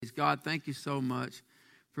God, thank you so much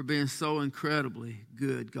for being so incredibly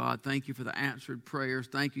good, God. Thank you for the answered prayers.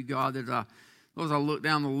 Thank you, God, that as I look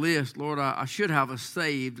down the list, Lord, I should have a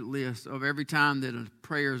saved list of every time that a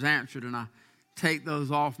prayer is answered, and I take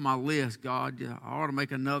those off my list, God. I ought to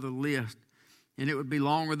make another list, and it would be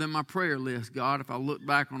longer than my prayer list, God, if I look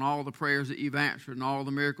back on all the prayers that you've answered and all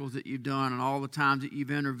the miracles that you've done and all the times that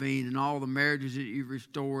you've intervened and all the marriages that you've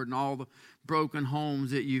restored and all the broken homes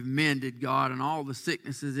that you've mended, God, and all the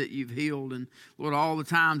sicknesses that you've healed, and Lord, all the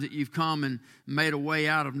times that you've come and made a way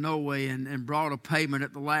out of no way and brought a payment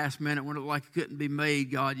at the last minute when it looked like it couldn't be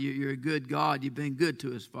made, God. You're a good God. You've been good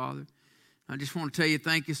to us, Father. I just want to tell you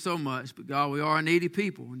thank you so much, but God, we are a needy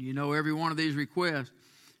people, and you know every one of these requests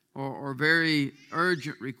are very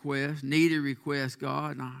urgent requests, needy requests,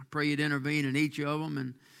 God, and I pray you'd intervene in each of them,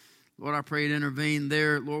 and Lord, I pray you'd intervene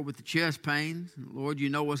there, Lord, with the chest pains. Lord, you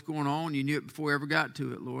know what's going on. You knew it before we ever got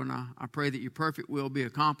to it, Lord. And I pray that your perfect will be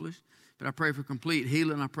accomplished. But I pray for complete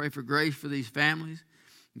healing. I pray for grace for these families.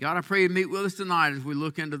 God, I pray you meet with us tonight as we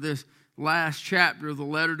look into this last chapter of the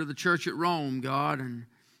letter to the church at Rome, God. And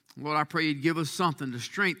Lord, I pray you'd give us something to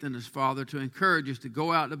strengthen us, Father, to encourage us to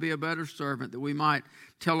go out to be a better servant, that we might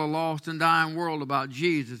tell a lost and dying world about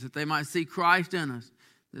Jesus, that they might see Christ in us,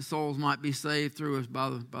 that souls might be saved through us by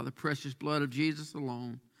the precious blood of Jesus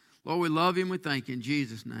alone. Lord, we love you and we thank you in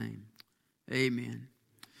Jesus' name. Amen.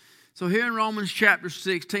 So here in Romans chapter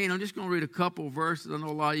 16, I'm just going to read a couple of verses. I know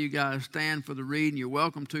a lot of you guys stand for the reading. You're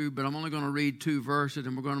welcome to, but I'm only going to read 2 verses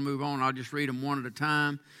and we're going to move on. I'll just read them one at a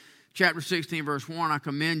time. Chapter 16, verse 1, I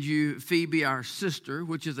commend you, Phoebe, our sister,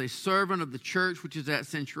 which is a servant of the church, which is at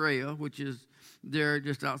Cenchrea, which is there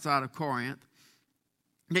just outside of Corinth,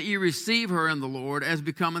 that ye receive her in the Lord as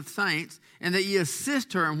becometh saints, and that ye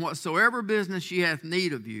assist her in whatsoever business she hath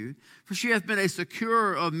need of you, for she hath been a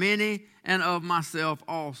securer of many and of myself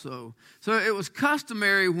also. So it was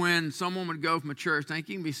customary when someone would go from a church, thank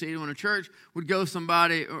you, you can be seated, when a church would go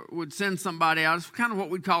somebody, or would send somebody out, it's kind of what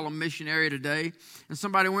we'd call a missionary today, and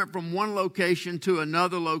somebody went from one location to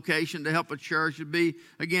another location to help a church. It'd be,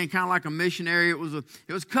 again, kind of like a missionary. It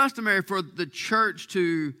was customary for the church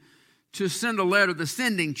to send a letter, the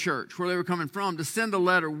sending church, where they were coming from, to send a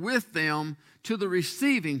letter with them to the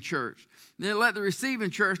receiving church. And then let the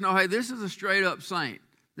receiving church know, hey, this is a straight up saint.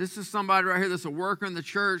 This is somebody right here that's a worker in the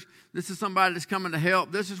church. This is somebody that's coming to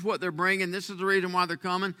help. This is what they're bringing. This is the reason why they're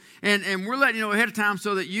coming. And we're letting you know ahead of time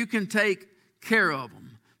so that you can take care of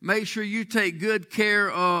them. Make sure you take good care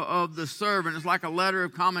of the servant. It's like a letter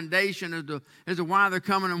of commendation as to why they're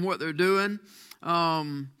coming and what they're doing.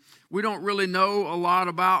 We don't really know a lot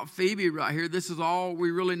about Phoebe right here. This is all we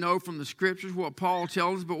really know from the scriptures, what Paul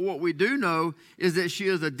tells us. But what we do know is that she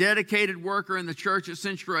is a dedicated worker in the church at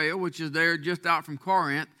Cenchrea, which is there just out from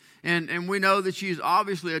Corinth. And we know that she's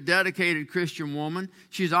obviously a dedicated Christian woman.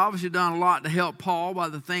 She's obviously done a lot to help Paul by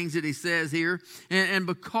the things that he says here. And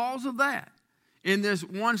because of that, in this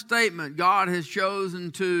one statement, God has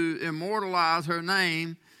chosen to immortalize her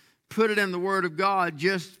name, put it in the Word of God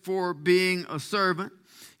just for being a servant.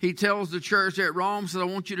 He tells the church at Rome, says, I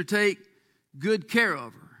want you to take good care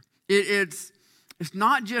of her. It's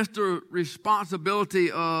not just a responsibility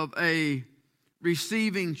of a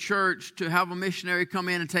receiving church to have a missionary come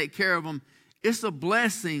in and take care of them. It's a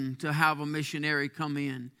blessing to have a missionary come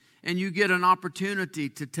in and you get an opportunity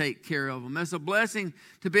to take care of them. It's a blessing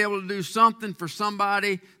to be able to do something for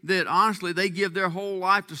somebody that honestly they give their whole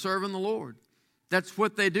life to serving the Lord. That's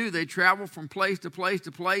what they do. They travel from place to place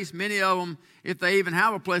to place. Many of them, if they even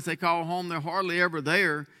have a place they call home, they're hardly ever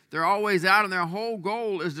there. They're always out, and their whole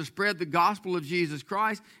goal is to spread the gospel of Jesus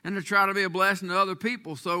Christ and to try to be a blessing to other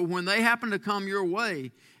people. So when they happen to come your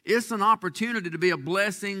way, it's an opportunity to be a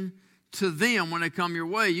blessing to them when they come your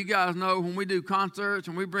way. You guys know when we do concerts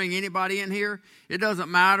and we bring anybody in here, it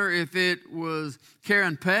doesn't matter if it was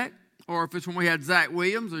Karen Peck or if it's when we had Zach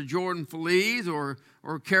Williams or Jordan Feliz or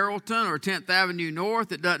Carrollton or 10th Avenue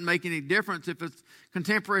North. It doesn't make any difference if it's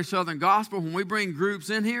contemporary Southern gospel. When we bring groups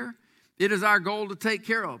in here, it is our goal to take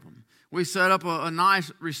care of them. We set up a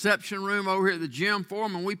nice reception room over here at the gym for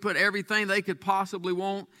them, and we put everything they could possibly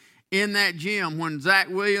want in that gym. When Zach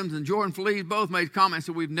Williams and Jordan Feliz both made comments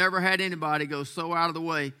that we've never had anybody go so out of the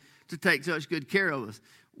way to take such good care of us.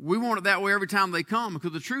 We want it that way every time they come,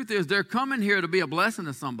 because the truth is they're coming here to be a blessing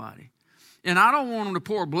to somebody. And I don't want them to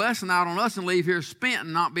pour a blessing out on us and leave here spent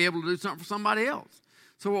and not be able to do something for somebody else.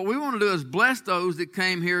 So what we want to do is bless those that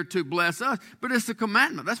came here to bless us. But it's a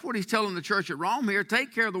commandment. That's what he's telling the church at Rome here.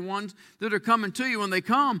 Take care of the ones that are coming to you. When they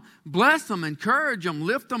come, bless them, encourage them,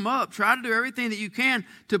 lift them up. Try to do everything that you can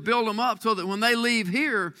to build them up so that when they leave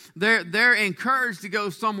here, they're encouraged to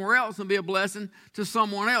go somewhere else and be a blessing to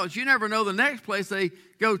someone else. You never know the next place they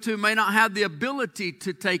go to may not have the ability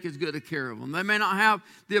to take as good a care of them. They may not have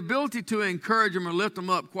the ability to encourage them or lift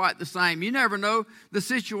them up quite the same. You never know the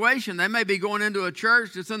situation. They may be going into a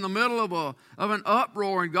church that's in the middle of an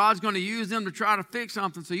uproar, and God's going to use them to try to fix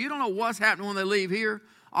something. So you don't know what's happening when they leave here.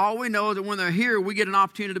 All we know is that when they're here, we get an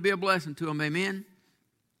opportunity to be a blessing to them. Amen?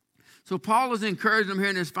 So Paul is encouraging them here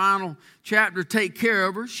in this final chapter, take care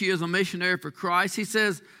of her. She is a missionary for Christ. He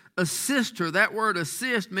says, assist her. That word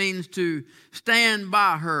assist means to stand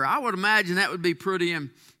by her. I would imagine that would be pretty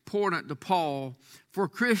important to Paul for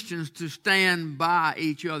Christians to stand by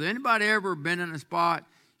each other. Anybody ever been in a spot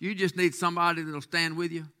you just need somebody that'll stand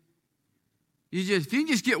with you? If you can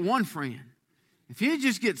just get one friend, if you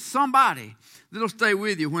just get somebody that'll stay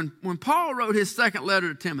with you. When Paul wrote his second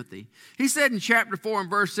letter to Timothy, he said in chapter 4 and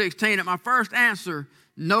verse 16, at my first answer,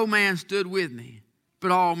 no man stood with me,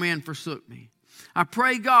 but all men forsook me. I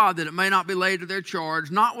pray God that it may not be laid to their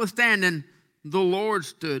charge. Notwithstanding, the Lord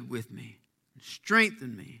stood with me,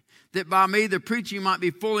 strengthened me, that by me the preaching might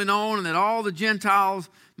be fully known and that all the Gentiles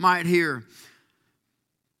might hear.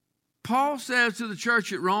 Paul says to the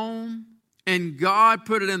church at Rome, and God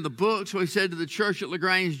put it in the book, so he said to the church at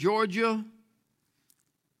LaGrange, Georgia,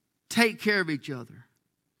 take care of each other.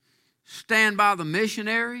 Stand by the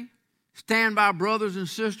missionary. Stand by brothers and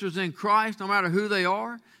sisters in Christ, no matter who they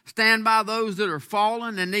are. Stand by those that are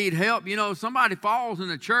fallen and need help. You know, if somebody falls in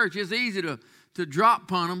the church, it's easy to drop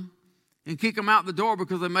punt them and kick them out the door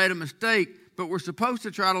because they made a mistake. But we're supposed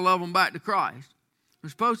to try to love them back to Christ. We're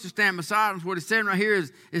supposed to stand beside them. What he's saying right here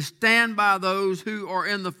is stand by those who are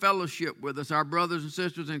in the fellowship with us, our brothers and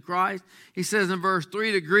sisters in Christ. He says in verse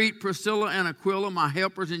 3 to greet Priscilla and Aquila, my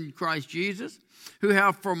helpers in Christ Jesus, who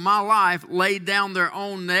have for my life laid down their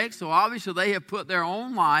own necks. So obviously they have put their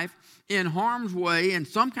own life in harm's way, in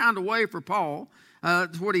some kind of way for Paul.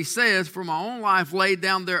 That's what he says, for my own life laid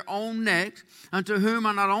down their own necks, unto whom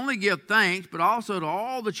I not only give thanks, but also to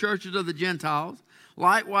all the churches of the Gentiles.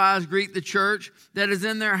 Likewise, greet the church that is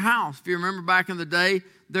in their house. If you remember back in the day,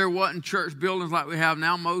 there wasn't church buildings like we have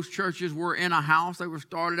now. Most churches were in a house. They were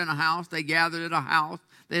started in a house. They gathered at a house.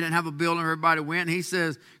 They didn't have a building where everybody went. And he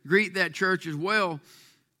says, greet that church as well.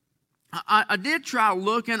 I did try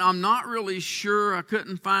looking. I'm not really sure. I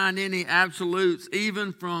couldn't find any absolutes,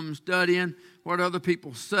 even from studying what other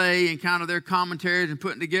people say and kind of their commentaries and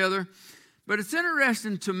putting together. But it's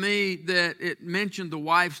interesting to me that it mentioned the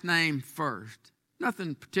wife's name first.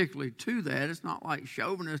 Nothing particularly to that. It's not like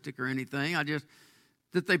chauvinistic or anything.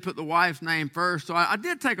 That they put the wife's name first. So I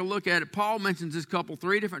did take a look at it. Paul mentions this couple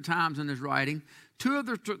 3 different times in his writing. 2 of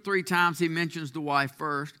the 3 times he mentions the wife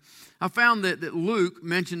first. I found that Luke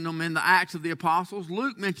mentioned them in the Acts of the Apostles.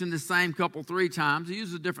 Luke mentioned the same couple 3 times. He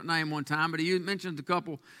uses a different name one time, but he mentions the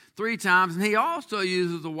couple 3 times. And he also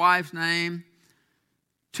uses the wife's name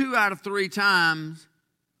 2 out of 3 times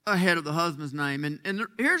ahead of the husband's name. And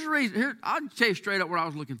here's the reason. I'll tell you straight up what I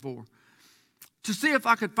was looking for. To see if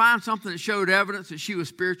I could find something that showed evidence that she was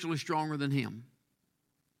spiritually stronger than him.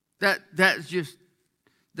 That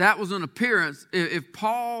was an appearance. If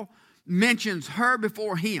Paul mentions her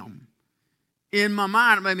before him, in my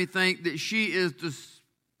mind it made me think that she is the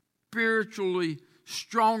spiritually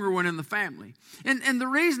stronger one in the family. And the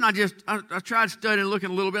reason I tried studying and looking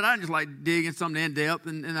a little bit, I didn't just like digging something in depth,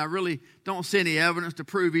 and I really don't see any evidence to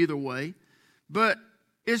prove either way. But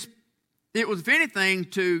it was, if anything,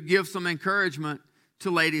 to give some encouragement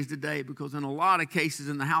to ladies today, because in a lot of cases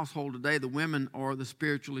in the household today, the women are the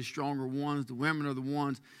spiritually stronger ones. The women are the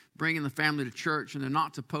ones bringing the family to church, and they're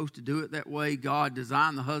not supposed to do it that way. God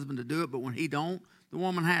designed the husband to do it, but when he don't, the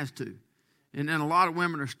woman has to. And then a lot of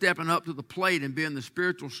women are stepping up to the plate and being the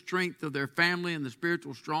spiritual strength of their family and the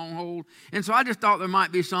spiritual stronghold. And so I just thought there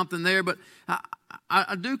might be something there. But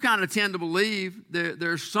I do kind of tend to believe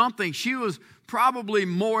there's something. She was probably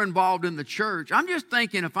more involved in the church. I'm just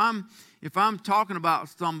thinking if I'm talking about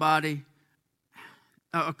somebody,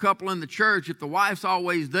 a couple in the church, if the wife's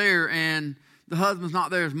always there and the husband's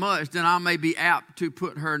not there as much, then I may be apt to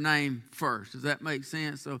put her name first. Does that make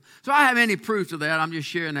sense? So I have any proof of that. I'm just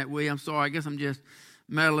sharing that with you. I'm sorry. I guess I'm just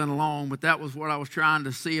meddling along, but that was what I was trying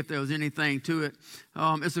to see if there was anything to it.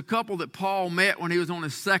 It's a couple that Paul met when he was on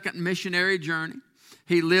his second missionary journey.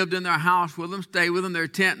 He lived in their house with them, stayed with them. They're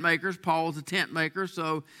tent makers. Paul's a tent maker,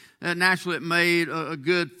 so naturally it made a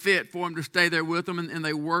good fit for him to stay there with them, and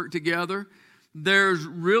they worked together. There's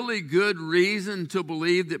really good reason to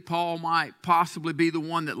believe that Paul might possibly be the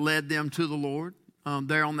one that led them to the Lord.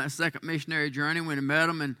 There on that second missionary journey when he met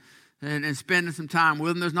them and spending some time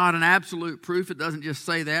with them. There's not an absolute proof. It doesn't just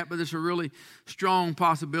say that, but there's a really strong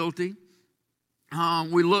possibility.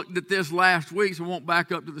 We looked at this last week, so I won't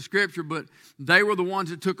back up to the scripture, but they were the ones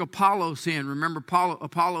that took Apollos in. Remember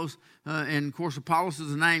Apollos, and of course Apollos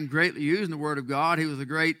is a name greatly used in the Word of God. He was a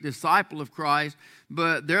great disciple of Christ,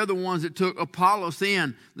 but they're the ones that took Apollos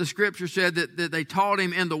in. The scripture said that they taught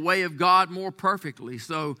him in the way of God more perfectly.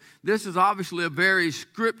 So this is obviously a very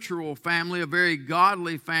scriptural family, a very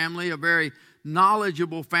godly family, a very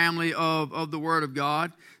knowledgeable family of the Word of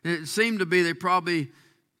God. And it seemed to be they probably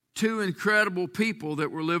two incredible people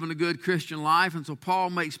that were living a good Christian life, and so Paul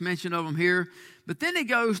makes mention of them here. But then he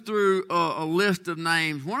goes through a list of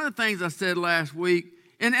names. One of the things I said last week,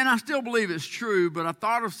 and I still believe it's true, but I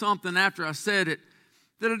thought of something after I said it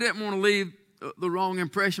that I didn't want to leave the wrong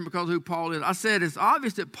impression because of who Paul is. I said it's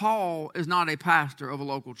obvious that Paul is not a pastor of a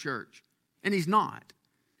local church, and he's not.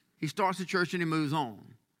 He starts a church and he moves on.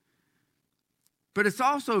 But it's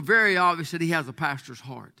also very obvious that he has a pastor's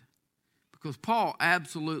heart, because Paul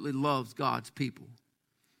absolutely loves God's people.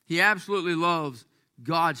 He absolutely loves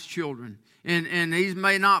God's children. And he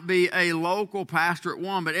may not be a local pastor at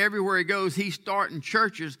one, but everywhere he goes, he's starting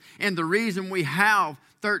churches. And the reason we have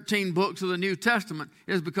 13 books of the New Testament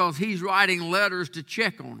is because he's writing letters to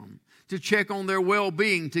check on them, to check on their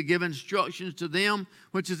well-being, to give instructions to them,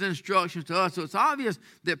 which is instructions to us. So it's obvious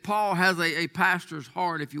that Paul has a pastor's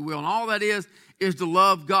heart, if you will. And all that is to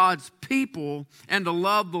love God's people and to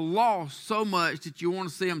love the lost so much that you want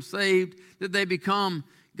to see them saved, that they become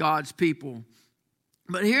God's people.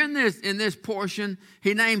 But here in this portion,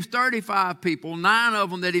 he names 35 people. 9 of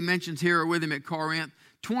them that he mentions here are with him at Corinth.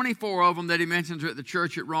 24 of them that he mentions are at the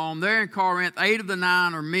church at Rome. They're in Corinth. 8 of the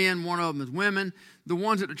 9 are men. 1 of them is women. The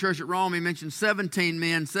ones at the church at Rome, he mentions 17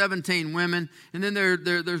 men, 17 women. And then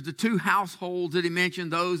there's the 2 households that he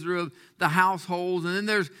mentioned. Those are of the households. And then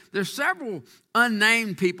there's several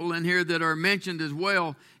unnamed people in here that are mentioned as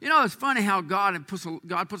well. You know, it's funny how God puts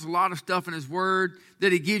a lot of stuff in his word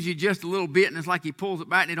that he gives you just a little bit, and it's like he pulls it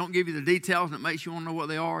back and he don't give you the details, and it makes you want to know what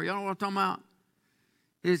they are. Y'all know what I'm talking about?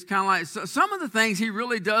 It's kind of like some of the things he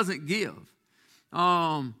really doesn't give.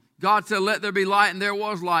 God said, let there be light, and there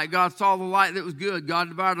was light. God saw the light that was good. God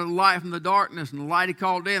divided the light from the darkness, and the light he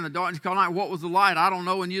called day, and the darkness he called night. What was the light? I don't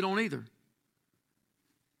know, and you don't either.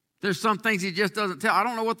 There's some things he just doesn't tell. I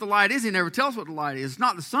don't know what the light is. He never tells what the light is. It's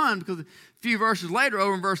not the sun, because a few verses later,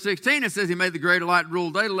 over in verse 16, it says he made the greater light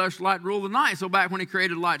rule the day, the lesser light rule the night. So back when he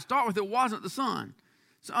created light to start with, it wasn't the sun.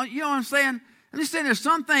 So you know what I'm saying? I'm just saying there's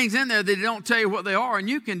some things in there that they don't tell you what they are, and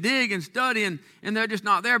you can dig and study, and they're just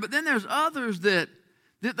not there. But then there's others that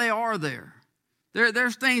they are there.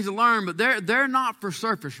 There's things to learn, but they're not for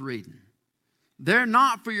surface reading. They're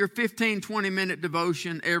not for your 15, 20-minute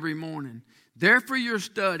devotion every morning. They're for your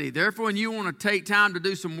study. They're for when you want to take time to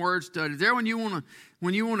do some word studies. They're when you want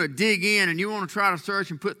to dig in and you want to try to search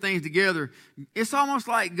and put things together. It's almost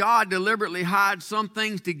like God deliberately hides some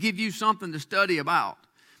things to give you something to study about.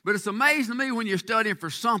 But it's amazing to me when you're studying for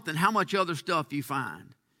something, how much other stuff you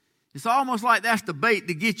find. It's almost like that's the bait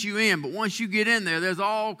to get you in. But once you get in there, there's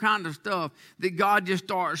all kind of stuff that God just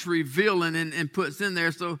starts revealing and puts in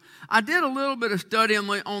there. So I did a little bit of study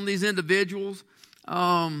on these individuals.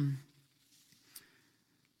 I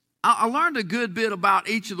learned a good bit about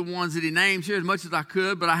each of the ones that he names here, as much as I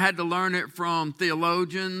could, but I had to learn it from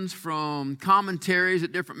theologians, from commentaries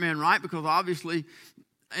that different men write, because obviously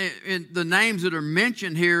in the names that are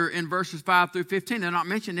mentioned here in verses 5 through 15, they're not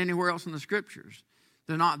mentioned anywhere else in the Scriptures.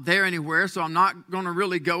 They're not there anywhere, so I'm not going to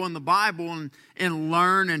really go in the Bible and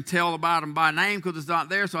learn and tell about them by name because it's not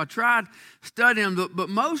there. So I tried studying them, but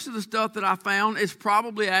most of the stuff that I found is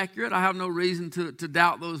probably accurate. I have no reason to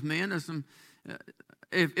doubt those men. There's some,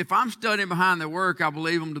 if I'm studying behind their work, I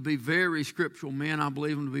believe them to be very scriptural men. I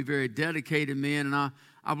believe them to be very dedicated men, and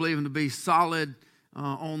I believe them to be solid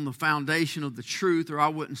on the foundation of the truth, or I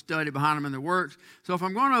wouldn't study behind them in their works. So if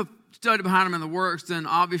I'm going to study behind them in the works, then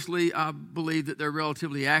obviously I believe that they're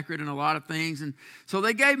relatively accurate in a lot of things. And so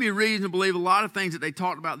they gave me reason to believe a lot of things that they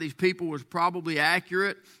talked about these people was probably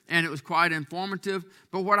accurate, and it was quite informative.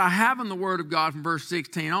 But what I have in the Word of God from verse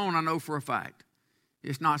 16 on, I know for a fact.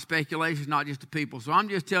 It's not speculation, it's not just the people. So I'm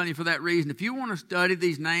just telling you for that reason, if you want to study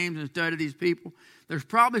these names and study these people, there's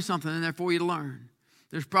probably something in there for you to learn.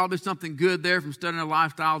 There's probably something good there from studying their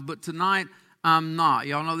lifestyles, but tonight I'm not.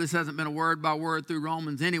 Y'all know this hasn't been a word by word through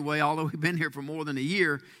Romans anyway, although we've been here for more than a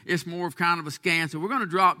year. It's more of kind of a scan. So we're going to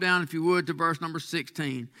drop down, if you would, to verse number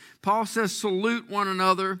 16. Paul says, salute one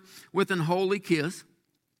another with an holy kiss.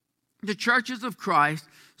 The churches of Christ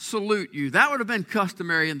salute you. That would have been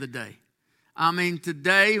customary in the day. I mean,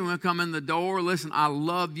 today when we come in the door, listen, I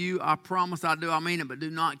love you. I promise I do. I mean it, but do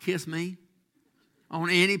not kiss me on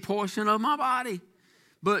any portion of my body.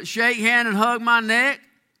 But shake hand and hug my neck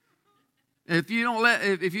If you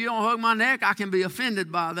don't hug my neck, I can be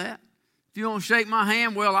offended by that. If you don't shake my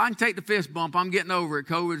hand, well, I can take the fist bump. I'm getting over it.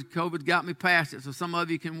 COVID got me past it. So some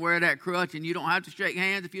of you can wear that crutch and you don't have to shake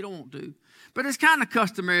hands if you don't want to. But it's kind of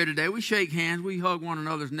customary today. We shake hands. We hug one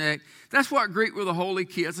another's neck. That's what Greek with a holy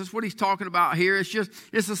kiss. That's what he's talking about here.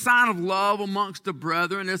 It's a sign of love amongst the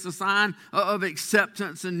brethren. It's a sign of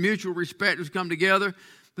acceptance and mutual respect that's come together.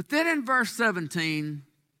 But then in verse 17,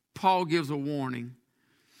 Paul gives a warning.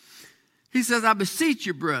 He says, I beseech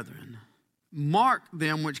you, brethren, mark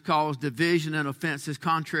them which cause division and offenses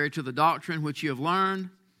contrary to the doctrine which you have learned,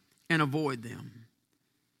 and avoid them.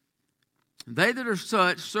 They that are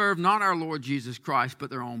such serve not our Lord Jesus Christ, but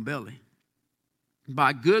their own belly.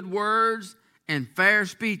 By good words and fair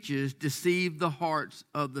speeches deceive the hearts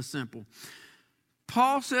of the simple.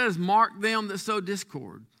 Paul says, mark them that sow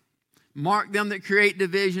discord. Mark them that create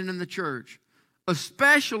division in the church.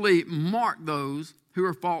 Especially mark those who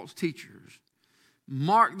are false teachers.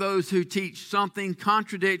 Mark those who teach something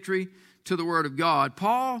contradictory to the Word of God.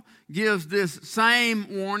 Paul gives this same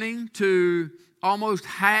warning to almost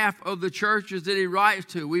half of the churches that he writes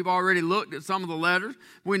to. We've already looked at some of the letters.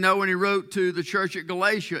 We know when he wrote to the church at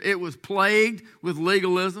Galatia, it was plagued with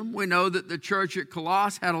legalism. We know that the church at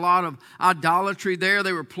Colossae had a lot of idolatry there.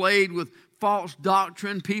 They were plagued with false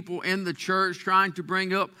doctrine, people in the church trying to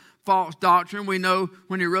bring up false doctrine. We know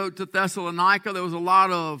when he wrote to Thessalonica, there was a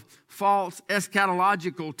lot of false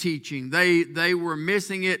eschatological teaching. They were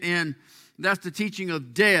missing it in, that's the teaching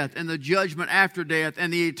of death and the judgment after death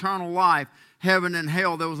and the eternal life, heaven and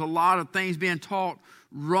hell. There was a lot of things being taught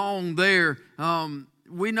wrong there.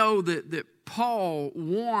 We know that Paul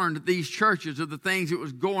warned these churches of the things that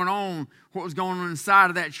was going on, what was going on inside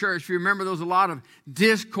of that church. If you remember, there was a lot of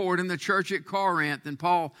discord in the church at Corinth, and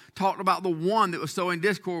Paul talked about the one that was sowing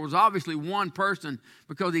discord was obviously one person,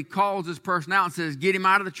 because he calls this person out and says, get him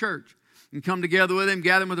out of the church and come together with him,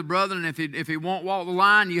 gather him with the brethren, and if he won't walk the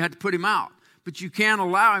line, you have to put him out. But you can't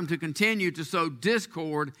allow him to continue to sow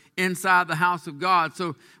discord inside the house of God.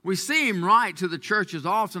 So we see him write to the churches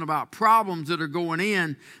often about problems that are going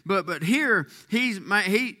in. But here he's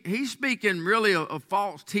speaking really of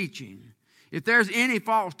false teaching. If there's any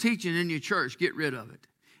false teaching in your church, get rid of it.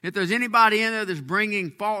 If there's anybody in there that's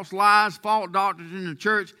bringing false lies, false doctrines in the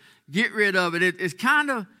church, get rid of it. It's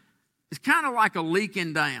kind of like a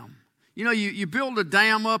leaking dam. You know, you build a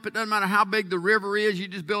dam up. It doesn't matter how big the river is. You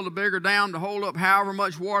just build a bigger dam to hold up however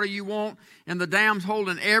much water you want, and the dam's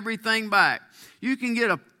holding everything back. You can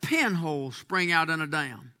get a pinhole spring out in a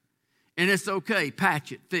dam, and it's okay.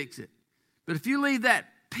 Patch it, fix it. But if you leave that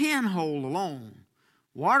pinhole alone,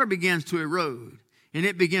 water begins to erode, and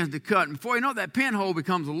it begins to cut. And before you know it, that pinhole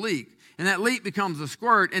becomes a leak, and that leak becomes a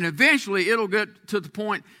squirt, and eventually it'll get to the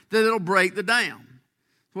point that it'll break the dam.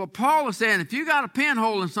 Well, Paul is saying, if you got a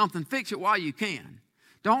pinhole in something, fix it while you can.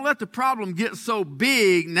 Don't let the problem get so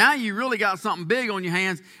big. Now you really got something big on your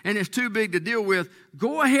hands and it's too big to deal with.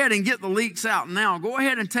 Go ahead and get the leaks out now. Go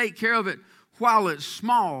ahead and take care of it while it's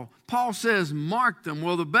small. Paul says, mark them.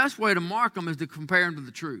 Well, the best way to mark them is to compare them to the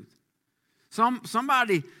truth.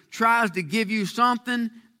 Somebody tries to give you something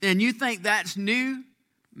and you think that's new.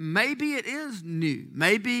 Maybe it is new.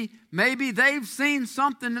 Maybe they've seen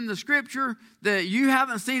something in the scripture that you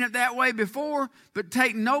haven't seen it that way before, but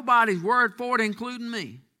take nobody's word for it, including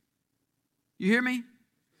me. You hear me?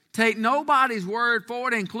 Take nobody's word for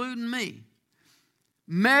it, including me.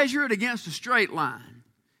 Measure it against a straight line.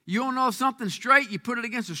 You don't know if something's straight, you put it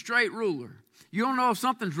against a straight ruler. You don't know if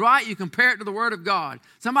something's right, you compare it to the Word of God.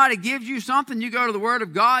 Somebody gives you something, you go to the Word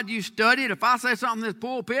of God, you study it. If I say something in this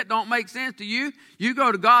pulpit don't make sense to you, you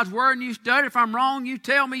go to God's Word and you study it. If I'm wrong, you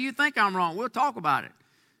tell me you think I'm wrong. We'll talk about it.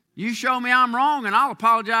 You show me I'm wrong and I'll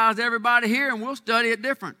apologize to everybody here and we'll study it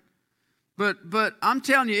different. But I'm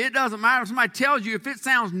telling you, it doesn't matter if somebody tells you if it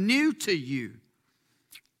sounds new to you.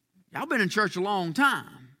 Y'all been in church a long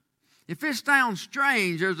time. If it sounds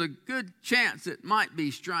strange, there's a good chance it might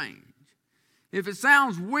be strange. If it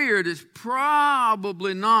sounds weird, it's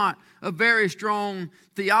probably not a very strong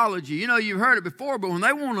theology. You know, you've heard it before, but when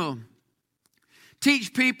they want to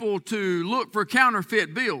teach people to look for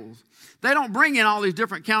counterfeit bills, they don't bring in all these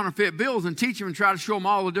different counterfeit bills and teach them and try to show them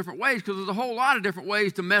all the different ways, because there's a whole lot of different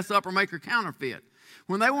ways to mess up or make a counterfeit.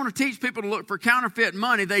 When they want to teach people to look for counterfeit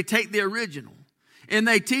money, they take the original. And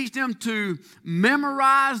they teach them to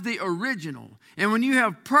memorize the original. And when you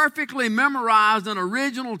have perfectly memorized an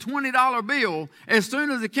original $20 bill, as soon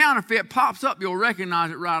as the counterfeit pops up, you'll recognize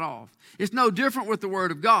it right off. It's no different with the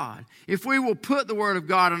Word of God. If we will put the Word of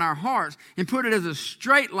God in our hearts and put it as a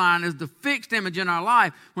straight line, as the fixed image in our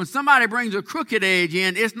life, when somebody brings a crooked edge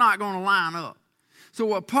in, it's not going to line up. So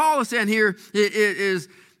what Paul is saying here is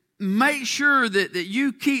make sure that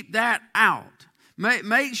you keep that out.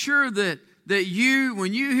 Make sure that you,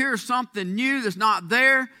 when you hear something new that's not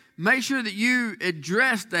there, make sure that you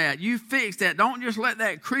address that. You fix that. Don't just let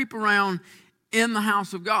that creep around in the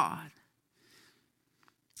house of God.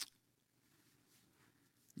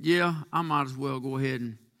 Yeah, I might as well go ahead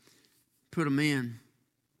and put them in.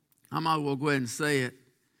 I might as well go ahead and say it.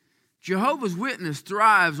 Jehovah's Witness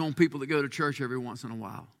thrives on people that go to church every once in a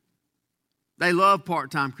while. They love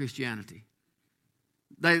part-time Christianity.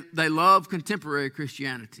 They love contemporary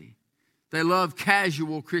Christianity. They love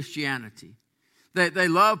casual Christianity. They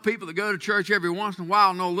love people that go to church every once in a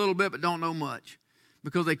while, know a little bit but don't know much.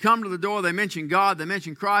 Because they come to the door, they mention God, they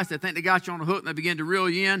mention Christ, they think they got you on a hook and they begin to reel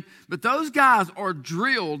you in. But those guys are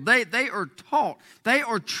drilled, they are taught, they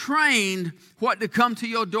are trained what to come to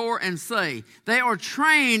your door and say. They are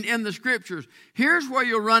trained in the Scriptures. Here's where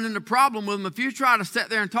you'll run into problem with them. If you try to sit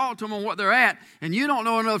there and talk to them on what they're at and you don't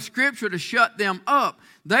know enough Scripture to shut them up,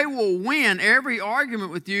 they will win every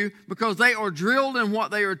argument with you because they are drilled in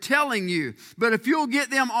what they are telling you. But if you'll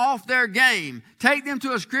get them off their game, take them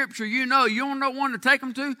to a Scripture you don't know one to take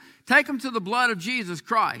them to, take them to the blood of Jesus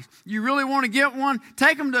Christ. You really want to get one?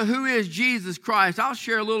 Take them to who is Jesus Christ. I'll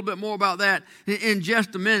share a little bit more about that in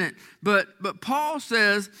just a minute. But Paul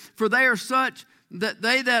says, for they are such that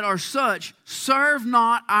they that are such serve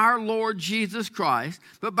not our Lord Jesus Christ,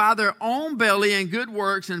 but by their own belly and good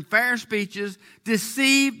works and fair speeches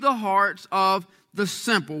deceive the hearts of the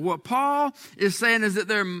simple. What Paul is saying is that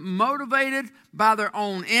they're motivated by their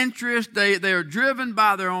own interest. They are driven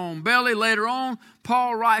by their own belly. Later on,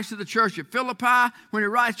 Paul writes to the church at Philippi. When he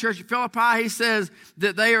writes to the church at Philippi, he says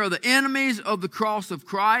that they are the enemies of the cross of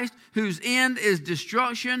Christ, whose end is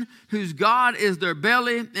destruction, whose God is their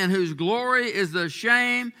belly, and whose glory is their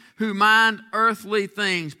shame, who mind earthly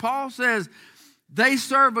things. Paul says they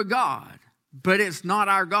serve a God, but it's not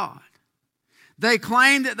our God. They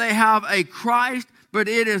claim that they have a Christ, but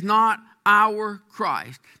it is not our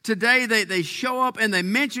Christ. Today they show up and they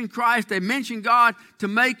mention Christ, they mention God to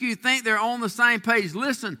make you think they're on the same page.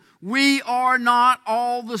 Listen, we are not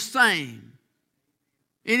all the same.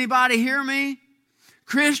 Anybody hear me?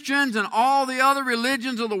 Christians and all the other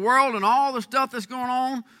religions of the world and all the stuff that's going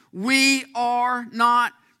on, we are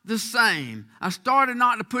not the same. I started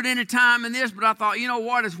not to put any time in this, but I thought, you know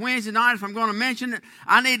what, it's Wednesday night. If I'm going to mention it,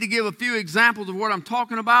 I need to give a few examples of what I'm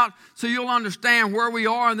talking about so you'll understand where we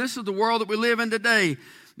are. And this is the world that we live in today.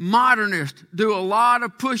 Modernists do a lot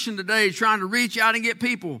of pushing today, trying to reach out and get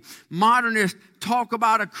people. Modernists talk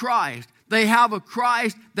about a Christ. They have a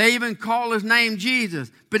Christ. They even call his name Jesus,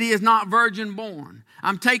 but he is not virgin born.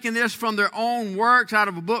 I'm taking this from their own works out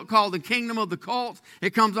of a book called The Kingdom of the Cults.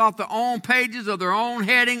 It comes off the own pages of their own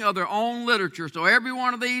heading of their own literature. So every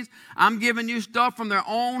one of these, I'm giving you stuff from their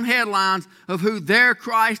own headlines of who their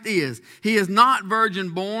Christ is. He is not virgin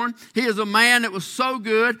born. He is a man that was so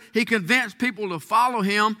good, he convinced people to follow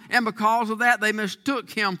him, and because of that, they mistook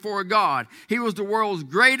him for a God. He was the world's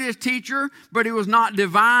greatest teacher, but he was not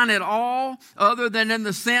divine at all, other than in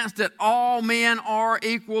the sense that all men are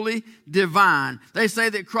equally divine. They say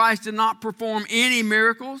that Christ did not perform any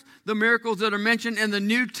miracles. The miracles that are mentioned in the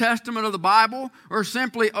New Testament of the Bible are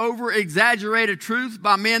simply over-exaggerated truths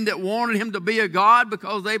by men that wanted him to be a God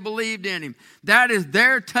because they believed in him. That is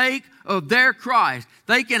their take of their Christ.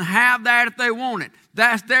 They can have that if they want it.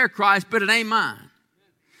 That's their Christ, but it ain't mine.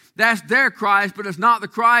 That's their Christ, but it's not the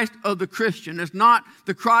Christ of the Christian. It's not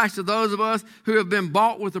the Christ of those of us who have been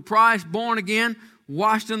bought with a price, born again,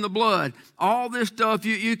 washed in the blood. All this stuff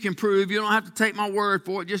you can prove. You don't have to take my word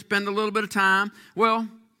for it. Just spend a little bit of time. Well,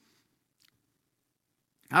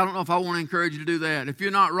 I don't know if I want to encourage you to do that. If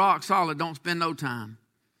you're not rock solid, don't spend no time.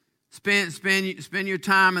 Spend your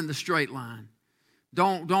time in the straight line.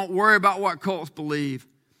 Don't worry about what cults believe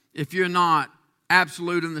if you're not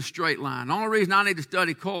absolute in the straight line. The only reason I need to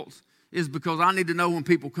study cults is because I need to know when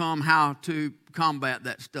people come how to combat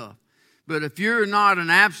that stuff. But if you're not an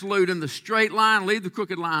absolute in the straight line, leave the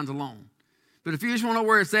crooked lines alone. But if you just want to know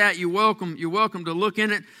where it's at, you're welcome to look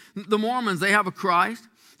in it. The Mormons, they have a Christ.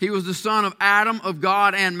 He was the son of Adam, of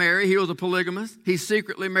God, and Mary. He was a polygamist. He's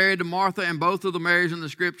secretly married to Martha and both of the Marys in the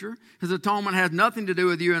Scripture. His atonement has nothing to do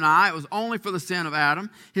with you and I. It was only for the sin of Adam.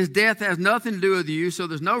 His death has nothing to do with you, so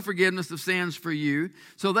there's no forgiveness of sins for you.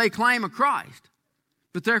 So they claim a Christ,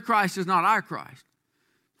 but their Christ is not our Christ.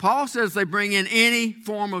 Paul says they bring in any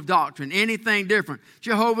form of doctrine, anything different.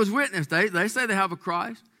 Jehovah's Witness, they say they have a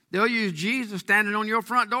Christ. They'll use Jesus standing on your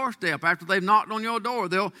front doorstep after they've knocked on your door.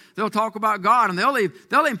 They'll talk about God, and they'll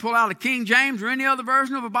even pull out a King James or any other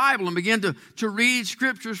version of a Bible and begin to read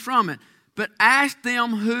scriptures from it. But ask them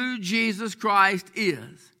who Jesus Christ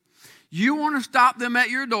is. You want to stop them at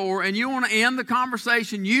your door and you want to end the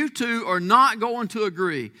conversation. You two are not going to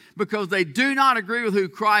agree because they do not agree with who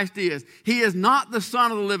Christ is. He is not the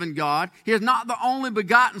Son of the living God. He is not the only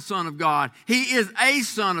begotten Son of God. He is a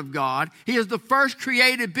Son of God. He is the first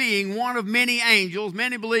created being, one of many angels.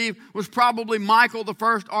 Many believe was probably Michael, the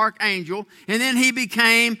first archangel. And then he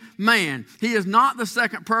became man. He is not the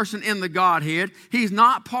second person in the Godhead. He's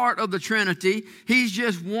not part of the Trinity. He's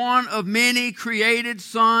just one of many created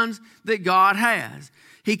sons that God has.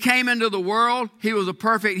 He came into the world. He was a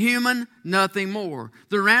perfect human, nothing more.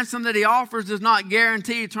 The ransom that he offers does not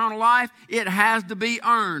guarantee eternal life. It has to be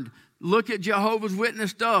earned. Look at Jehovah's Witness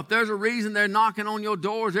stuff. There's a reason they're knocking on your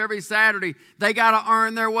doors every Saturday. They got to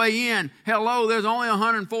earn their way in. Hello, there's only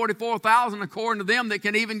 144,000 according to them that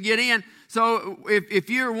can even get in. So if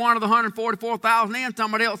you're one of the 144,000 in,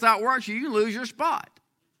 somebody else outworks you, you lose your spot.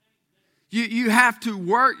 You have to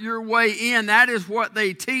work your way in. That is what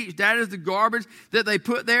they teach. That is the garbage that they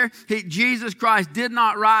put there. Jesus Christ did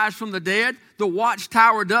not rise from the dead. The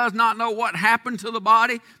watchtower does not know what happened to the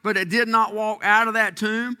body, but it did not walk out of that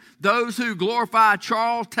tomb. Those who glorify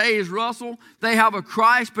Charles Taze Russell, they have a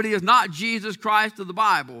Christ, but he is not Jesus Christ of the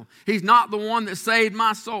Bible. He's not the one that saved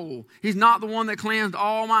my soul. He's not the one that cleansed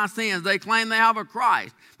all my sins. They claim they have a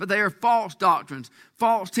Christ, but they are false doctrines,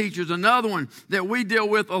 false teachers. Another one that we deal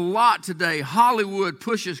with a lot today, Hollywood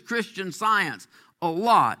pushes Christian Science a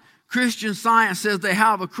lot. Christian Science says they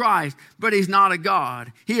have a Christ, but he's not a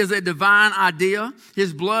God. He is a divine idea.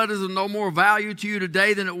 His blood is of no more value to you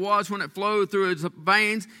today than it was when it flowed through his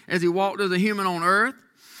veins as he walked as a human on earth.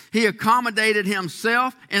 He accommodated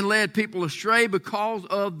himself and led people astray because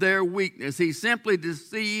of their weakness. He simply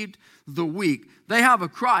deceived the weak. They have a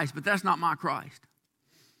Christ, but that's not my Christ.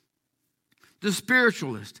 The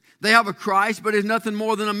spiritualist, they have a Christ, but he's nothing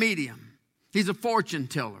more than a medium. He's a fortune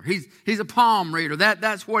teller. He's a palm reader.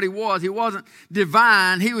 That's what he was. He wasn't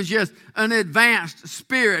divine. He was just an advanced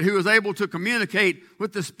spirit who was able to communicate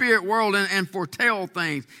with the spirit world and foretell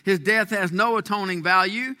things. His death has no atoning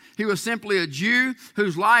value. He was simply a Jew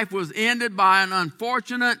whose life was ended by an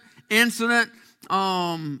unfortunate incident,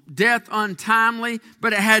 death untimely,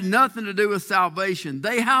 but it had nothing to do with salvation.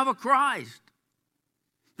 They have a Christ.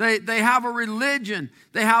 They have a religion.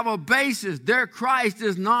 They have a basis. Their Christ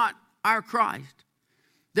is not our Christ.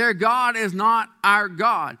 Their God is not our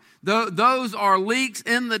God. Those are leaks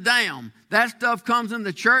in the dam. That stuff comes in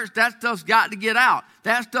the church. That stuff's got to get out.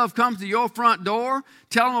 That stuff comes to your front door.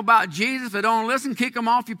 Tell them about Jesus. If they don't listen, kick them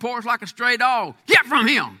off your porch like a stray dog. Get from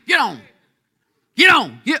him. Get on. Get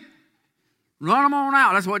on. Run them on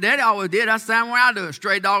out. That's what Daddy always did. That's the same way I do. A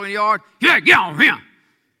stray dog in the yard. Yeah, get on him.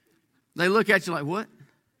 They look at you like, what?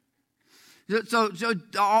 So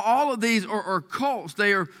all of these are cults.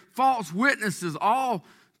 They are false witnesses. All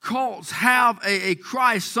cults have a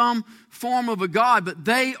Christ, some form of a God, but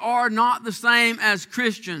they are not the same as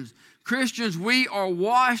Christians. Christians, we are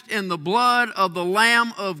washed in the blood of the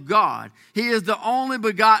Lamb of God. He is the only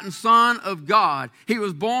begotten Son of God. He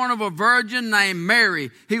was born of a virgin named Mary.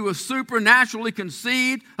 He was supernaturally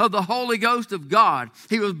conceived of the Holy Ghost of God.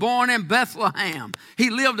 He was born in Bethlehem. He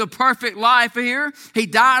lived a perfect life here. He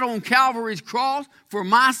died on Calvary's cross for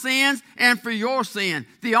my sins and for your sin.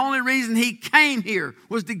 The only reason he came here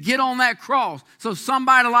was to get on that cross so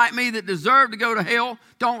somebody like me that deserved to go to hell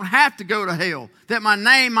don't have to go to hell, that my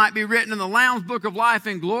name might be written in the Lamb's book of life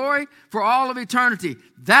in glory for all of eternity.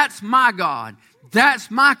 That's my God.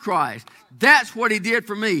 That's my Christ. That's what he did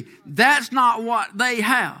for me. That's not what they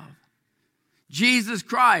have. Jesus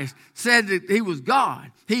Christ said that he was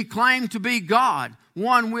God. He claimed to be God,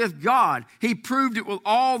 one with God. He proved it with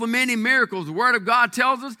all the many miracles. The Word of God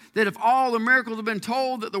tells us that if all the miracles have been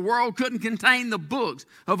told, that the world couldn't contain the books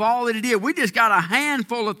of all that he did. We just got a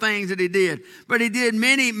handful of things that he did. But he did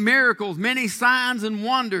many miracles, many signs and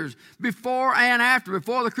wonders before and after.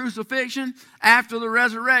 Before the crucifixion, after the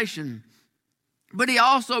resurrection. But he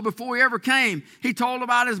also, before he ever came, he told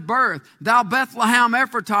about his birth. Thou Bethlehem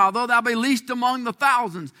Ephratah, though thou be least among the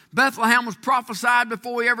thousands. Bethlehem was prophesied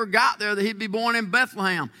before he ever got there that he'd be born in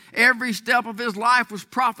Bethlehem. Every step of his life was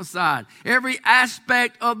prophesied. Every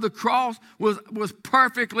aspect of the cross was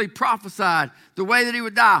perfectly prophesied. The way that he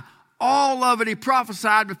would die. All of it he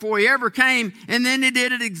prophesied before he ever came. And then he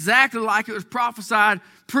did it exactly like it was prophesied,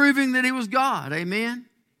 proving that he was God. Amen.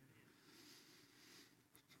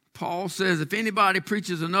 Paul says, if anybody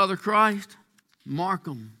preaches another Christ, mark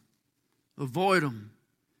them, avoid them,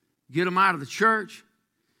 get them out of the church.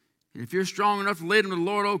 And if you're strong enough to lead them to the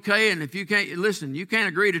Lord, okay. And if you can't, listen, you can't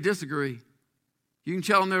agree to disagree. You can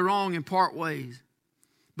tell them they're wrong in part ways.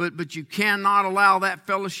 but you cannot allow that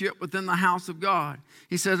fellowship within the house of God.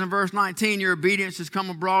 He says in verse 19, your obedience has come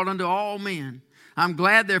abroad unto all men. I'm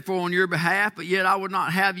glad, therefore, on your behalf, but yet I would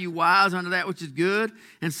not have you wise unto that which is good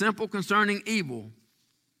and simple concerning evil.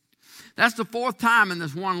 That's the fourth time in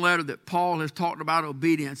this one letter that Paul has talked about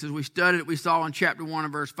obedience. As we studied it, we saw in chapter 1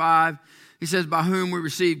 and verse 5, he says, by whom we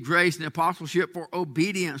received grace and apostleship for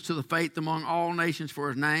obedience to the faith among all nations for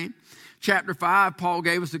his name. Chapter 5, Paul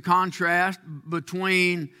gave us the contrast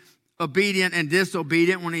between obedient and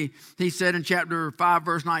disobedient when he said in chapter 5,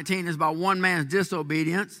 verse 19, is by one man's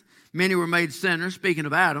disobedience, many were made sinners, speaking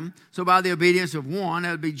of Adam. So by the obedience of one,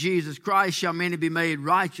 that would be Jesus Christ, shall many be made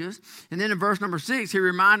righteous. And then in verse number 6, he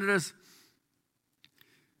reminded us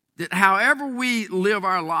that however we live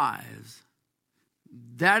our lives,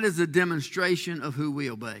 that is a demonstration of who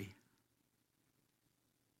we obey.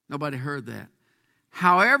 Nobody heard that.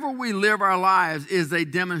 However we live our lives is a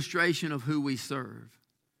demonstration of who we serve.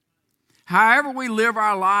 However we live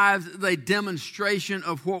our lives is a demonstration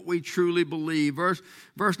of what we truly believe. Verse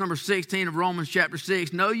number 16 of Romans chapter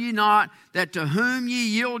 6, know ye not that to whom ye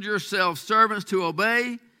yield yourselves servants to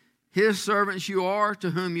obey, his servants you are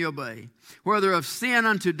to whom you obey, whether of sin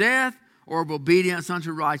unto death or of obedience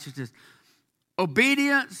unto righteousness.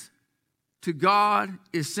 Obedience to God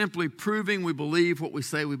is simply proving we believe what we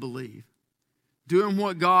say we believe. Doing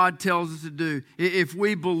what God tells us to do. If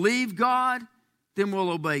we believe God, then we'll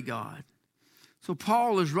obey God. So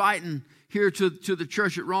Paul is writing here to the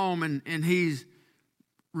church at Rome, and he's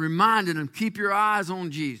reminding them, keep your eyes on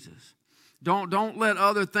Jesus. Don't let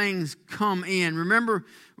other things come in. Remember,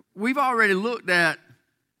 we've already looked at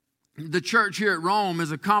the church here at Rome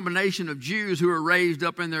as a combination of Jews who were raised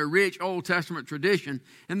up in their rich Old Testament tradition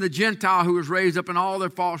and the Gentile who was raised up in all their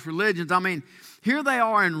false religions. I mean, here they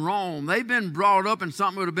are in Rome. They've been brought up in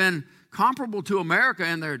something that would have been comparable to America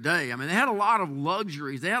in their day. I mean, they had a lot of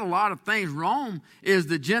luxuries. They had a lot of things. Rome is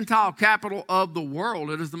the Gentile capital of the world.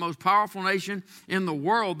 It is the most powerful nation in the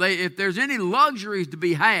world. If there's any luxuries to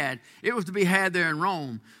be had, it was to be had there in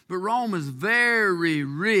Rome. But Rome is very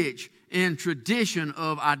rich in tradition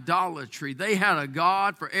of idolatry. They had a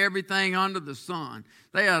god for everything under the sun.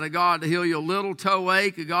 They had a god to heal your little toe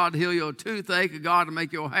ache, a god to heal your toothache, a god to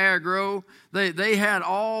make your hair grow. They had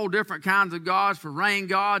all different kinds of gods for rain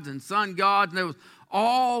gods and sun gods. And there was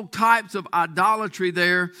all types of idolatry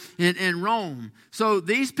there in Rome. So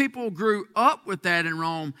these people grew up with that in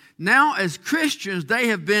Rome. Now as Christians, they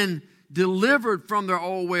have been delivered from their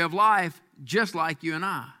old way of life, just like you and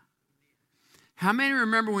I. How many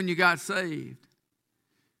remember when you got saved?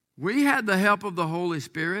 We had the help of the Holy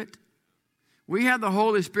Spirit. We had the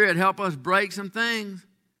Holy Spirit help us break some things,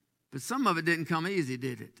 but some of it didn't come easy,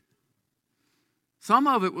 did it? Some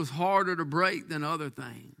of it was harder to break than other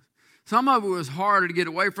things. Some of it was harder to get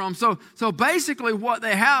away from. So basically what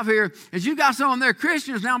they have here is you got some of them, they're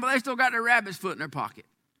Christians now, but they still got their rabbit's foot in their pocket.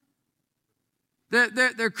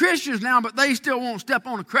 They're Christians now, but they still won't step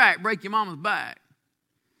on a crack, break your mama's back.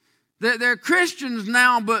 They're Christians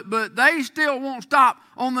now, but they still won't stop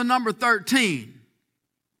on the number 13.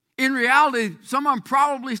 In reality, some of them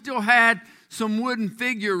probably still had some wooden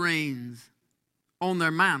figurines on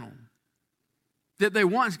their mantle that they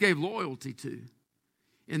once gave loyalty to,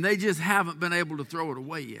 and they just haven't been able to throw it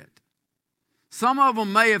away yet. Some of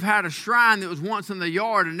them may have had a shrine that was once in the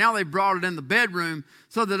yard, and now they brought it in the bedroom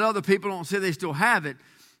so that other people don't see they still have it.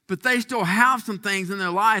 But they still have some things in their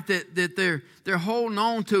life that they're holding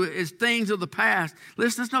on to it as things of the past.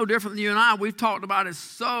 Listen, it's no different than you and I. We've talked about it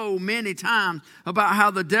so many times about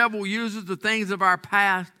how the devil uses the things of our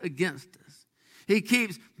past against us. He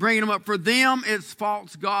keeps bringing them up. For them, it's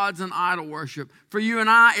false gods and idol worship. For you and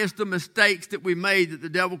I, it's the mistakes that we made that the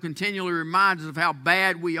devil continually reminds us of how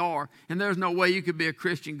bad we are. And there's no way you could be a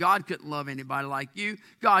Christian. God couldn't love anybody like you.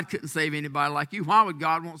 God couldn't save anybody like you. Why would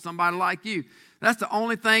God want somebody like you? That's the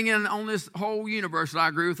only thing on this whole universe that I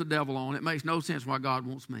agree with the devil on. It makes no sense why God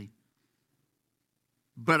wants me.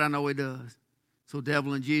 But I know he does. So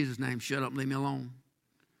devil, in Jesus' name, shut up and leave me alone.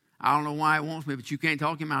 I don't know why he wants me, but you can't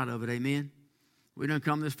talk him out of it. Amen? We done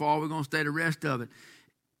come this far. We're going to stay the rest of it.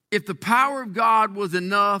 If the power of God was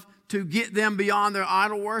enough to get them beyond their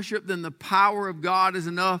idol worship, then the power of God is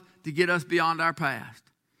enough to get us beyond our past.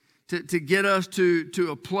 To get us to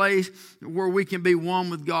a place where we can be one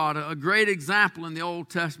with God. A great example in the Old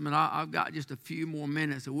Testament, I've got just a few more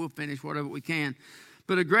minutes, so we'll finish whatever we can.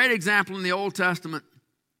 But a great example in the Old Testament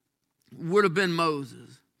would have been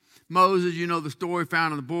Moses. Moses, you know the story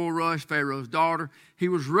found in the bulrush, Pharaoh's daughter. He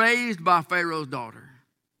was raised by Pharaoh's daughter.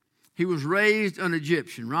 He was raised an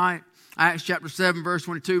Egyptian, right? Acts chapter 7, verse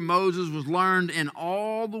 22, Moses was learned in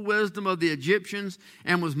all the wisdom of the Egyptians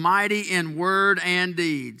and was mighty in word and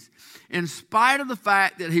deeds. In spite of the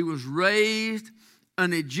fact that he was raised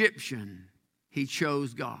an Egyptian, he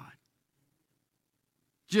chose God.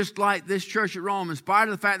 Just like this church at Rome, in spite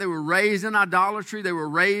of the fact they were raised in idolatry, they were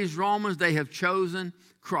raised Romans, they have chosen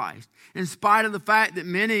Christ. In spite of the fact that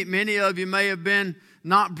many of you may have been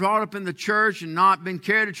not brought up in the church and not been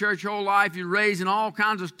carried to church your whole life, you're raised in all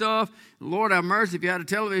kinds of stuff. Lord have mercy, if you had a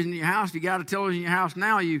television in your house, if you got a television in your house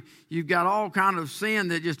now, you've got all kind of sin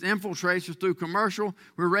that just infiltrates us through commercial.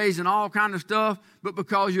 We're raised in all kind of stuff, but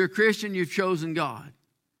because you're a Christian, you've chosen God.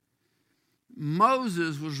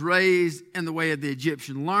 Moses was raised in the way of the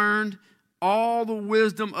Egyptian, learned all the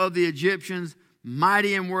wisdom of the Egyptians,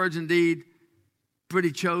 mighty in words and deed, but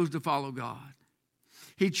he chose to follow God.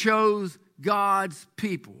 He chose God's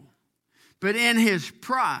people. But in his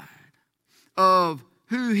pride of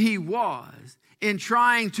who he was, in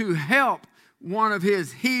trying to help one of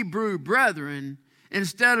his Hebrew brethren,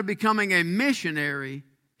 instead of becoming a missionary,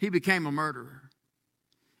 he became a murderer.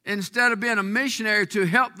 Instead of being a missionary to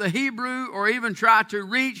help the Hebrew or even try to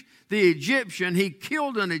reach the Egyptian, he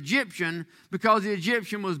killed an Egyptian because the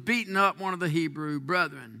Egyptian was beating up one of the Hebrew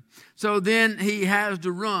brethren. So then he has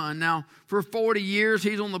to run. Now, for 40 years,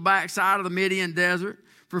 he's on the backside of the Midian desert.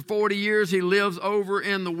 For 40 years, he lives over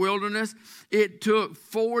in the wilderness. It took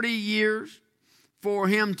 40 years for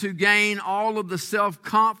him to gain all of the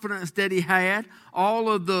self-confidence that he had, all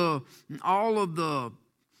of the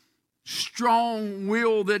strong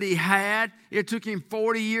will that he had. It took him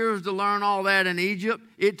 40 years to learn all that in Egypt.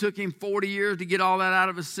 It took him 40 years to get all that out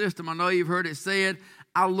of his system. I know you've heard it said.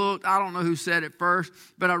 I don't know who said it first,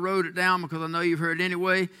 but I wrote it down because I know you've heard it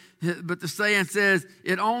anyway. But the saying says,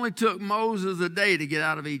 it only took Moses a day to get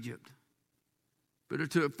out of Egypt. But it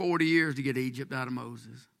took 40 years to get Egypt out of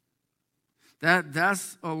Moses.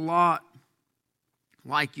 That's a lot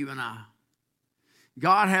like you and I.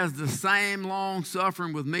 God has the same long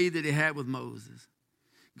suffering with me that he had with Moses.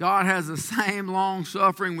 God has the same long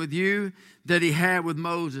suffering with you that he had with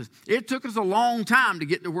Moses. It took us a long time to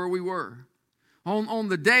get to where we were. On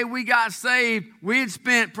the day we got saved, we had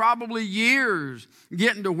spent probably years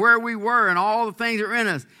getting to where we were and all the things that are in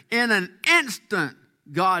us. In an instant,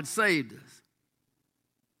 God saved us.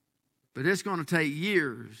 But it's going to take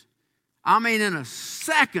years. I mean, in a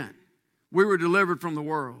second, we were delivered from the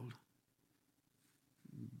world.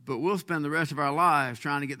 But we'll spend the rest of our lives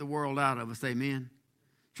trying to get the world out of us. Amen.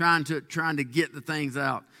 Trying to get the things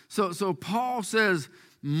out. So Paul says,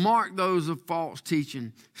 mark those of false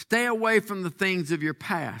teaching. Stay away from the things of your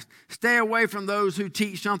past. Stay away from those who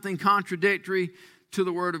teach something contradictory to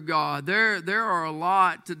the Word of God. There are a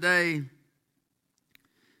lot today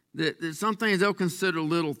that some things they'll consider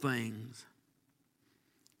little things.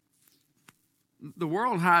 The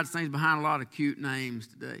world hides things behind a lot of cute names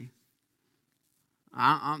today.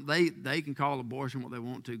 They can call abortion what they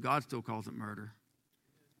want to. God still calls it murder.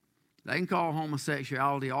 They can call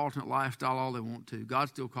homosexuality, alternate lifestyle, all they want to. God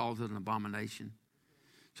still calls it an abomination.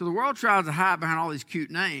 So the world tries to hide behind all these cute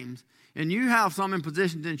names, and you have some in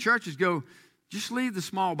positions in churches go, just leave the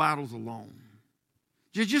small battles alone.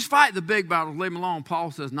 Just fight the big battles, leave them alone. Paul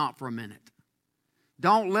says, not for a minute.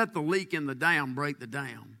 Don't let the leak in the dam break the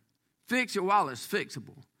dam. Fix it while it's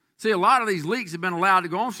fixable. See, a lot of these leaks have been allowed to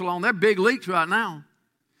go on so long. They're big leaks right now.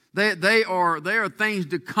 They are things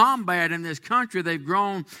to combat in this country. They've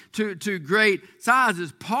grown to great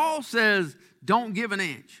sizes. Paul says, don't give an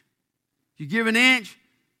inch. If you give an inch,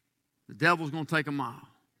 the devil's going to take a mile.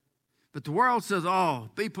 But the world says, oh,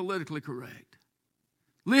 be politically correct.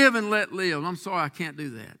 Live and let live. I'm sorry, I can't do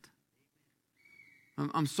that.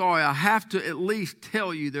 I'm sorry, I have to at least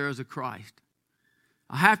tell you there is a Christ.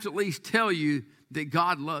 I have to at least tell you that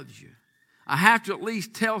God loves you. I have to at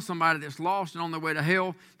least tell somebody that's lost and on their way to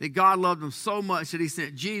hell that God loved them so much that he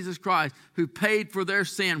sent Jesus Christ who paid for their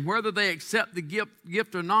sin. Whether they accept the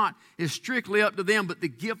gift or not is strictly up to them, but the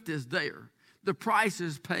gift is there. The price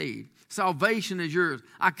is paid. Salvation is yours.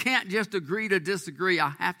 I can't just agree to disagree. I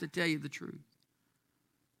have to tell you the truth.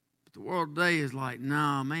 But the world today is like,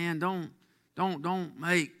 no, man, don't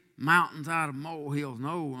make mountains out of molehills.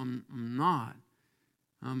 No, I'm not.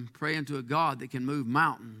 I'm praying to a God that can move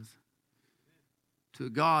mountains, to a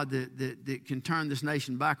God that can turn this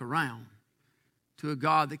nation back around, to a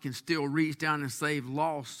God that can still reach down and save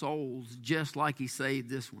lost souls just like he saved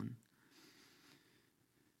this one.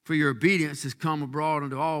 For your obedience has come abroad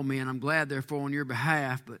unto all men. I'm glad, therefore, on your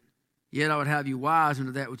behalf, but yet I would have you wise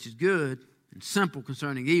unto that which is good and simple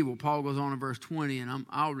concerning evil. Paul goes on in verse 20, and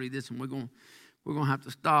I'll read this, and we're going to have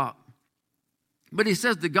to stop. But he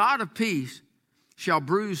says, the God of peace shall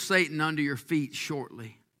bruise Satan under your feet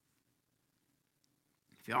shortly.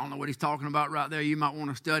 If y'all know what he's talking about right there, you might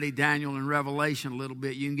want to study Daniel and Revelation a little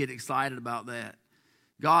bit. You can get excited about that.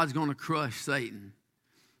 God's going to crush Satan.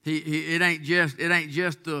 It ain't just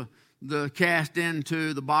the cast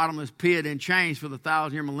into the bottomless pit and chains for the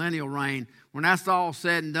 1,000-year millennial reign. When that's all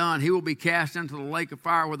said and done, he will be cast into the lake of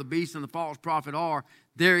fire where the beast and the false prophet are.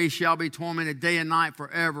 There he shall be tormented day and night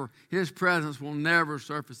forever. His presence will never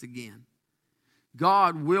surface again.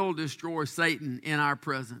 God will destroy Satan in our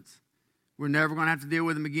presence. We're never going to have to deal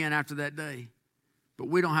with him again after that day. But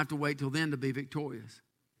we don't have to wait till then to be victorious.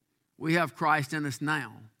 We have Christ in us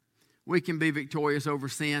now. We can be victorious over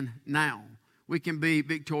sin now. We can be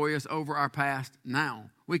victorious over our past now.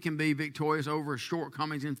 We can be victorious over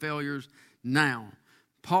shortcomings and failures now.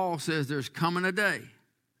 Paul says there's coming a day.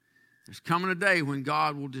 There's coming a day when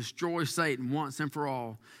God will destroy Satan once and for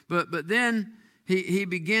all. But then he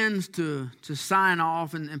begins to sign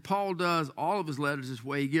off, and Paul does all of his letters this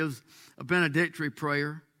way. He gives a benedictory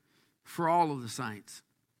prayer for all of the saints.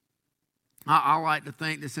 I like to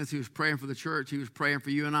think that since he was praying for the church, he was praying for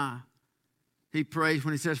you and I. He prays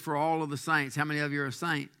when he says for all of the saints. How many of you are a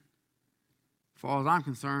saint? As far as I'm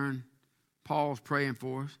concerned, Paul's praying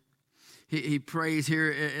for us. He prays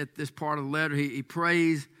here at this part of the letter. He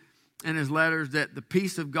prays in his letters that the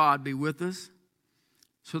peace of God be with us,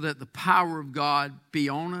 so that the power of God be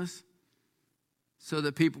on us, so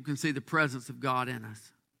that people can see the presence of God in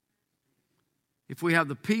us. If we have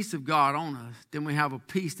the peace of God on us, then we have a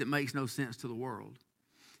peace that makes no sense to the world.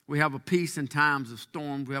 We have a peace in times of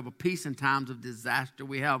storms. We have a peace in times of disaster.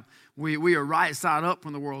 We are right side up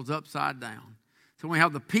when the world's upside down. So when we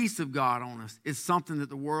have the peace of God on us, it's something that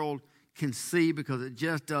the world can see because it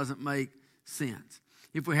just doesn't make sense.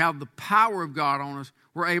 If we have the power of God on us,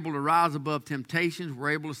 we're able to rise above temptations. We're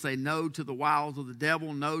able to say no to the wiles of the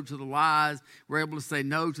devil, no to the lies. We're able to say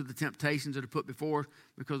no to the temptations that are put before us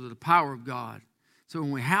because of the power of God. So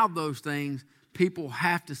when we have those things, people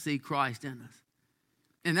have to see Christ in us.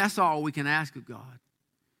 And that's all we can ask of God.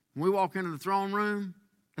 When we walk into the throne room,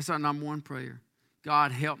 that's our number one prayer.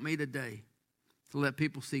 God, help me today to let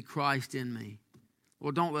people see Christ in me.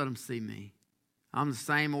 Well, don't let them see me. I'm the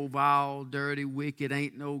same old vile, dirty, wicked,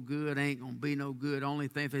 ain't no good, ain't going to be no good. Only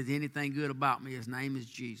thing, if there's anything good about me, his name is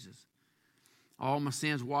Jesus. All my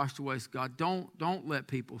sins washed away. So God, don't let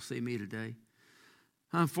people see me today.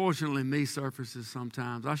 Unfortunately, me surfaces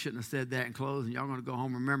sometimes. I shouldn't have said that in closing. Y'all going to go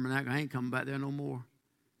home remembering that. I ain't coming back there no more.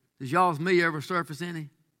 Does y'all's me ever surface any?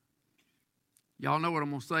 Y'all know what I'm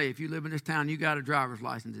going to say. If you live in this town, you got a driver's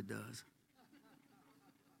license, it does.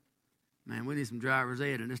 Man, we need some driver's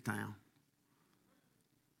ed in this town.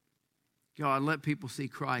 God, let people see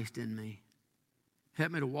Christ in me.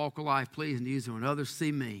 Help me to walk a life pleasing to you. So when others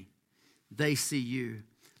see me, they see you.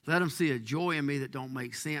 Let them see a joy in me that don't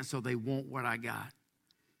make sense so they want what I got.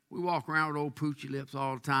 We walk around with old poochy lips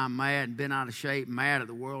all the time, mad and bent out of shape, mad at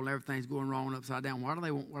the world, and everything's going wrong and upside down. Why do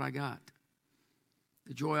they want what I got?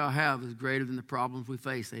 The joy I have is greater than the problems we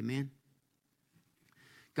face. Amen?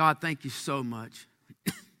 God, thank you so much.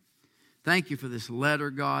 Thank you for this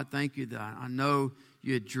letter, God. Thank you that I know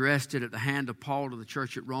you addressed it at the hand of Paul to the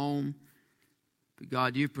church at Rome. But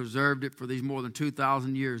God, you've preserved it for these more than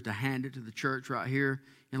 2,000 years to hand it to the church right here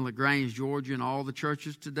in LaGrange, Georgia, and all the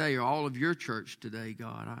churches today, or all of your church today,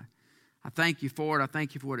 God. I thank you for it. I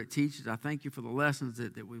thank you for what it teaches. I thank you for the lessons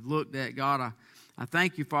that we've looked at, God. I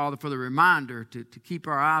thank you, Father, for the reminder to keep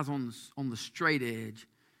our eyes on the straight edge,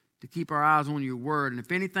 to keep our eyes on your word. And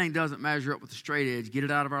if anything doesn't measure up with the straight edge, get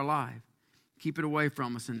it out of our life. Keep it away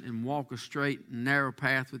from us and walk a straight and narrow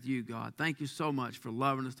path with you, God. Thank you so much for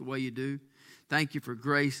loving us the way you do. Thank you for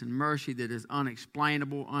grace and mercy that is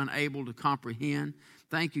unexplainable, unable to comprehend.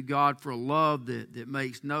 Thank you, God, for a love that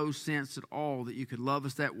makes no sense at all, that you could love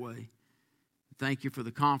us that way. Thank you for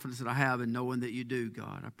the confidence that I have in knowing that you do,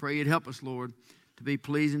 God. I pray you'd help us, Lord, to be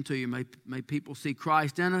pleasing to you. May people see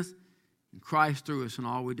Christ in us and Christ through us in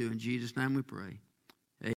all we do. In Jesus' name we pray.